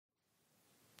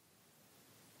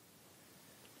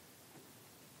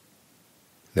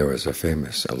There was a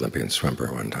famous Olympian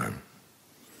swimmer one time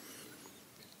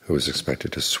who was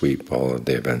expected to sweep all of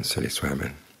the events that he swam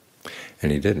in,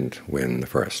 and he didn't win the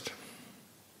first.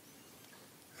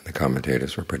 And the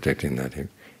commentators were predicting that he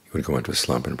would go into a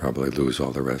slump and probably lose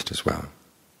all the rest as well.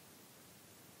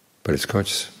 But his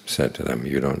coach said to them,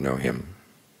 "You don't know him."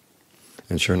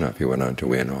 And sure enough, he went on to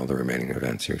win all the remaining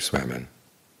events he swam in.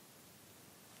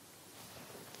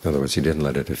 In other words, he didn't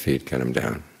let a defeat get him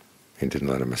down. He didn't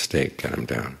let a mistake get him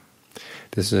down.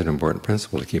 This is an important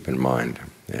principle to keep in mind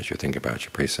as you think about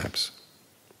your precepts.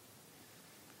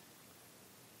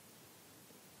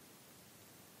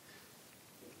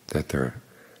 That they're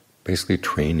basically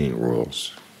training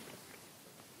rules.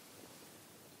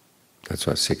 That's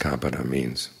what sikkhapada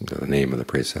means. The name of the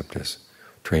precept is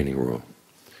training rule.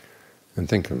 And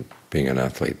think of being an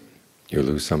athlete. You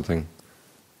lose something,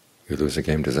 you lose a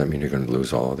game, does that mean you're going to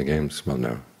lose all of the games? Well,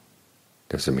 no.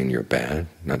 Does it mean you're bad?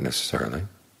 Not necessarily.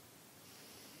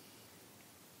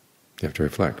 You have to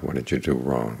reflect, what did you do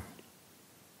wrong?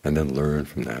 And then learn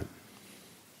from that.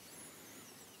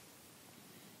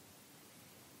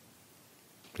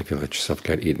 If you let yourself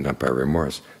get eaten up by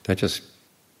remorse, that just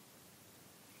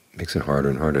makes it harder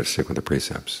and harder to stick with the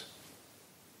precepts.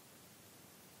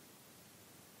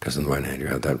 Because on the one hand you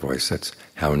have that voice that's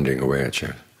hounding away at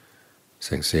you,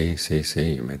 saying, see,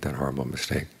 you made that horrible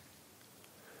mistake.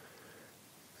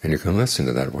 And you can listen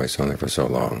to that voice only for so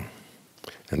long.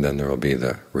 And then there will be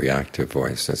the reactive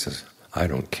voice that says, I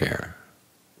don't care.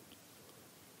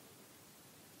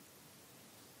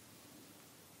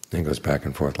 And it goes back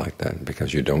and forth like that. And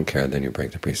because you don't care, then you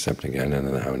break the precept again, and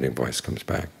then the hounding voice comes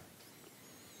back.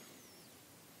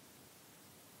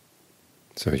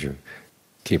 So as you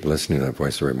keep listening to that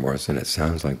voice of remorse, and it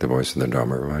sounds like the voice of the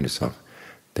Dhamma, remind yourself,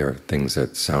 there are things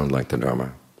that sound like the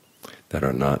Dhamma that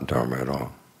are not Dhamma at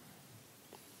all.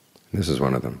 This is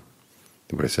one of them.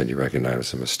 The Buddha said you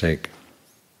recognize a mistake,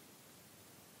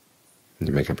 and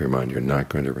you make up your mind you're not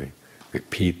going to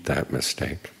repeat that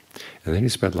mistake. And then you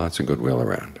spread lots of goodwill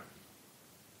around.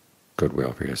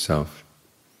 Goodwill for yourself,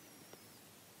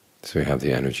 so you have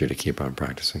the energy to keep on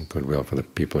practicing. Goodwill for the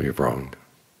people you've wronged,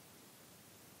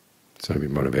 so to be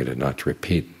motivated not to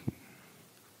repeat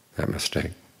that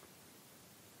mistake.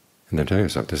 And then tell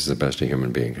yourself, this is the best a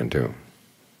human being can do.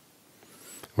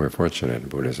 We're fortunate in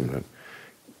Buddhism that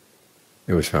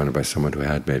it was founded by someone who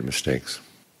had made mistakes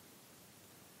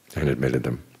and admitted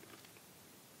them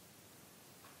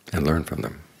and learned from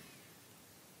them.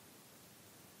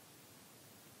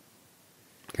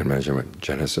 You can imagine what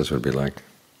Genesis would be like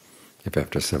if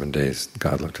after 7 days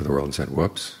God looked at the world and said,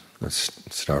 whoops, let's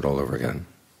start all over again.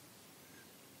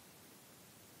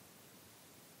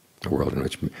 A world in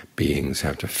which beings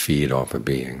have to feed off of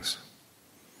beings.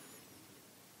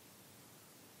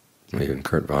 Even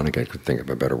Kurt Vonnegut could think of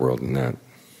a better world than that.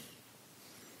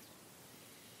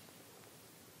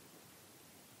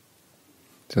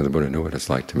 So the Buddha knew what it's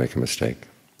like to make a mistake,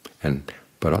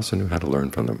 but also knew how to learn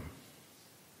from them.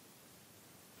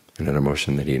 And an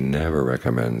emotion that he never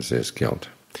recommends is guilt.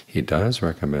 He does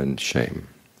recommend shame.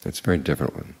 It's a very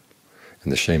different one.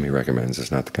 And the shame he recommends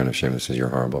is not the kind of shame that says you're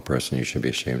a horrible person, you should be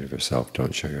ashamed of yourself,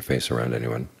 don't show your face around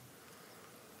anyone.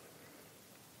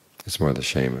 It's more the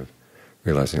shame of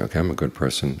realizing, okay, I'm a good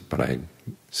person, but I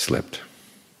slipped.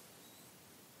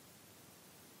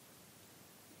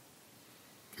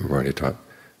 We've already taught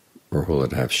Rahula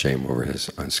to have shame over his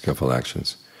unskillful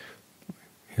actions.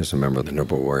 Here's a member of the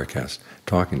noble warrior caste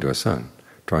talking to a son,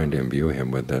 trying to imbue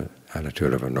him with the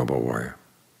attitude of a noble warrior.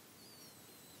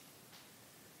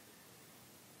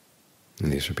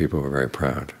 And these are people who are very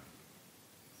proud.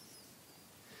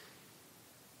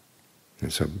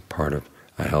 And so part of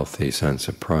a healthy sense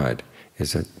of pride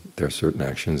is that there are certain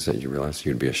actions that you realize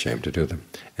you'd be ashamed to do them.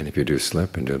 And if you do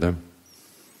slip and do them,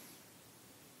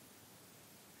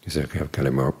 you say, okay, I've got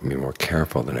to be more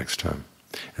careful the next time.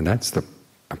 And that's the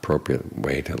appropriate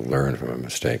way to learn from a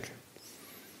mistake,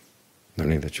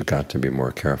 learning that you've got to be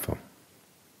more careful.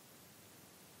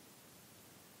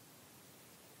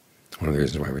 One of the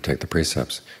reasons why we take the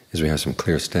precepts is we have some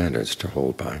clear standards to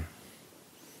hold by.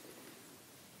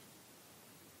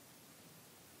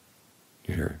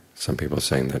 You hear some people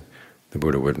saying that the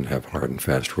Buddha wouldn't have hard and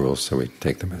fast rules, so we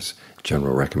take them as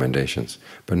general recommendations.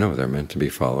 But no, they're meant to be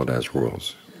followed as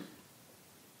rules.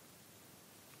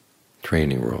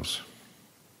 Training rules.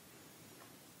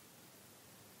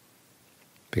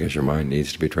 Because your mind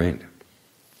needs to be trained.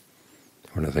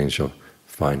 One of the things you'll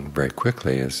find very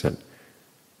quickly is that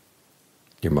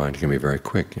your mind can be very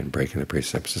quick in breaking the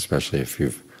precepts, especially if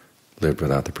you've lived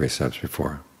without the precepts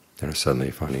before and are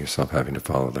suddenly finding yourself having to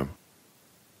follow them.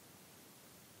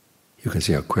 you can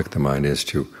see how quick the mind is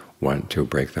to want to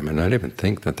break them and not even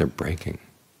think that they're breaking.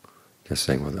 Just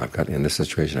saying, well, in this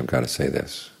situation I've got to say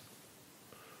this.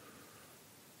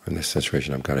 In this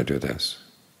situation I've got to do this.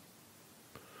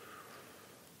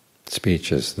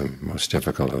 Speech is the most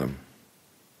difficult of them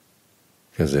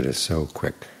because it is so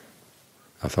quick.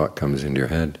 A thought comes into your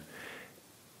head,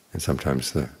 and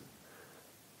sometimes the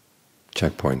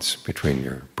checkpoints between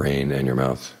your brain and your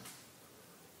mouth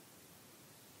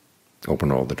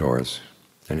open all the doors,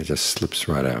 and it just slips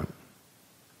right out.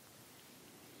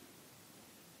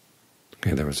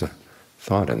 Okay, there was a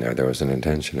thought in there was an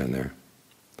intention in there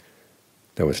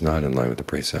that was not in line with the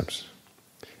precepts,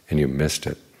 and you missed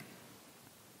it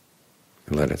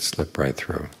and let it slip right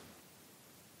through.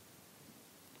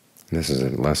 And this is a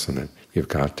lesson that you've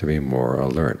got to be more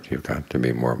alert, you've got to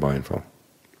be more mindful.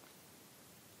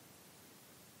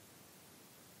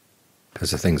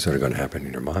 Because the things that are going to happen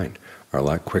in your mind are a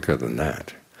lot quicker than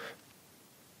that.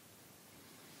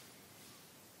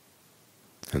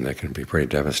 And they can be pretty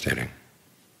devastating.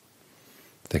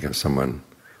 Think of someone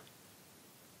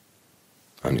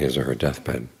on his or her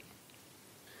deathbed,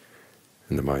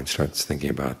 and the mind starts thinking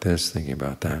about this, thinking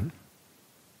about that.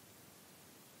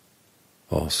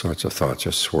 All sorts of thoughts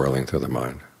are swirling through the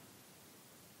mind.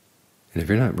 And if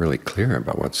you're not really clear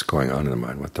about what's going on in the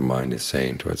mind, what the mind is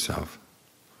saying to itself,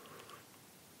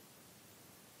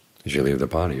 as you leave the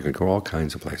body, you can go all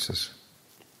kinds of places.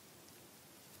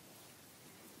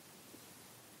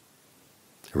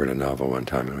 I read a novel one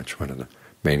time in which one of the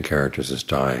main characters is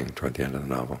dying toward the end of the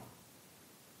novel.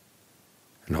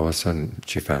 And all of a sudden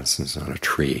she fastens on a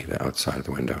tree outside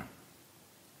the window.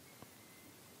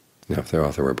 Now if the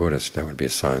author were Buddhist, that would be a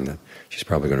sign that she's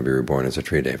probably going to be reborn as a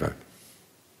tree deva,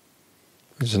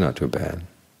 which is not too bad.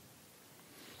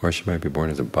 Or she might be born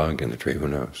as a bug in the tree, who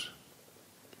knows.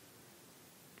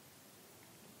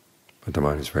 But the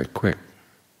mind is very quick.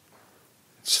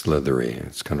 It's slithery.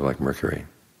 It's kind of like mercury.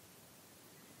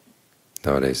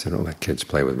 Nowadays they don't let kids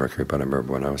play with mercury, but I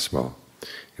remember when I was small,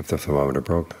 if the thermometer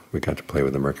broke, we got to play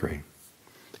with the mercury.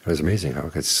 It was amazing how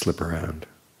it could slip around.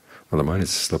 Well, the mind is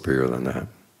slipperier than that.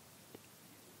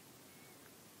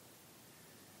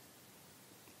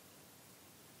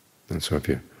 And so if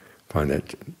you find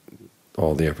that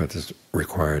all the effort is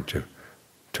required to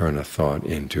turn a thought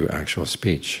into actual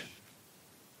speech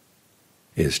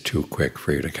is too quick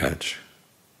for you to catch,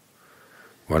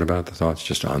 what about the thoughts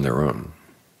just on their own?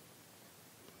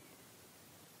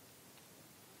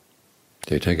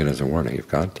 So you take it as a warning. You've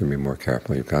got to be more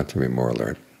careful. You've got to be more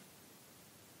alert.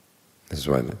 This is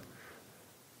why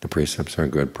the precepts are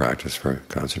good practice for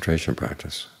concentration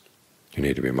practice. You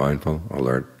need to be mindful,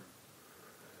 alert,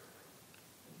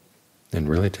 and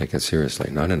really take it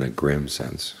seriously, not in a grim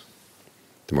sense.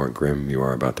 The more grim you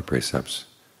are about the precepts,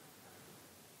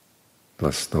 the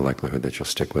less the likelihood that you'll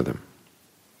stick with them.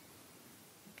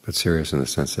 But serious in the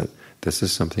sense that this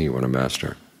is something you want to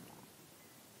master.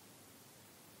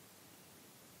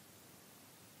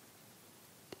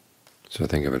 So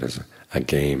think of it as a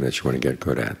game that you want to get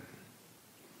good at.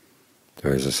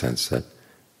 There is a sense that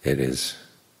it is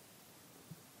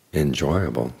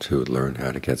enjoyable to learn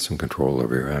how to get some control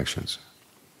over your actions.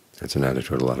 It's an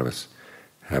attitude a lot of us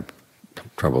have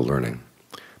trouble learning,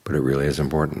 but it really is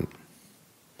important.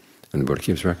 And the Buddha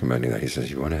keeps recommending that. He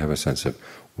says, you want to have a sense of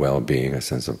well-being, a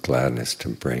sense of gladness to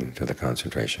bring to the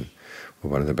concentration.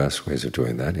 Well, one of the best ways of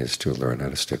doing that is to learn how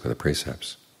to stick with the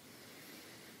precepts.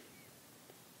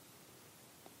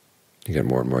 You get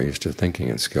more and more used to thinking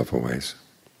in skillful ways,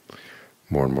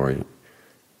 more and more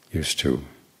used to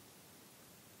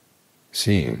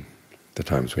seeing the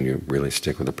times when you really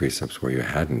stick with the precepts where you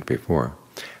hadn't before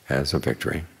as a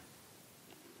victory,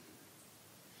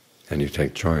 and you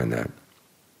take joy in that.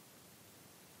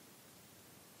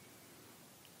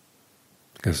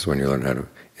 This is when you learn how to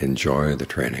enjoy the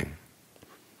training,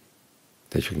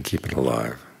 that you can keep it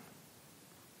alive,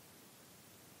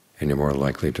 and you're more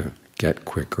likely to get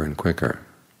quicker and quicker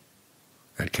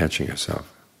at catching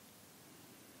yourself.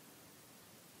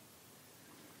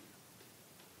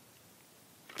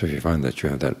 So if you find that you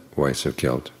have that voice of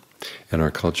guilt, and our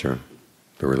culture,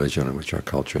 the religion on which our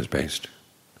culture is based,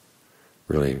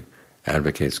 really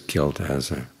advocates guilt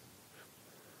as a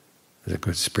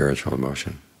good spiritual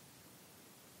emotion.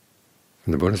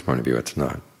 From the Buddhist point of view, it's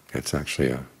not. It's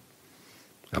actually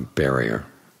a barrier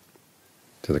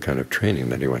to the kind of training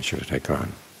that he wants you to take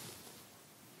on.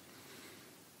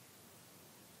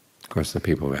 Of course, the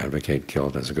people who advocate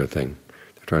guilt as a good thing,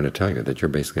 they're trying to tell you that you're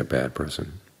basically a bad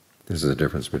person. This is the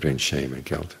difference between shame and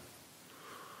guilt.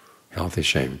 Healthy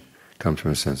shame comes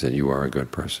from a sense that you are a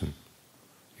good person,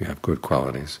 you have good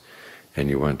qualities, and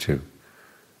you want to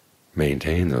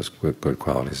maintain those good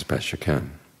qualities as best you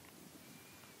can.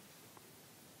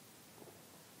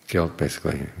 Guilt,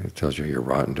 basically, it tells you you're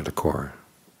rotten to the core.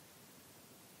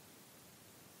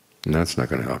 And that's not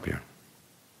going to help you.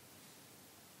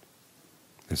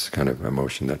 It's the kind of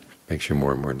emotion that makes you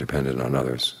more and more dependent on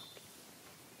others.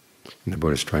 And the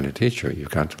Buddha is trying to teach you,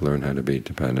 you've got to learn how to be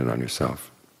dependent on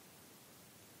yourself.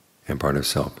 And part of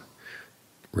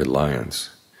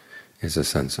self-reliance is a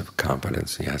sense of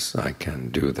competence. Yes, I can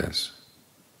do this.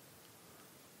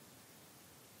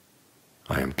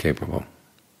 I am capable.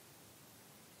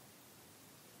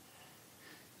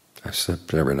 I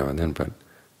slip every now and then, but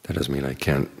that doesn't mean I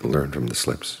can't learn from the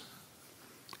slips.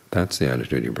 That's the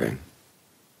attitude you bring.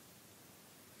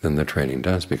 Then the training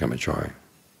does become a joy,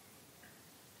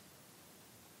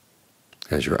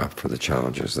 as you're up for the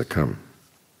challenges that come,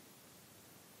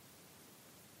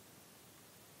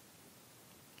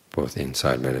 both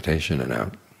inside meditation and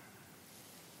out.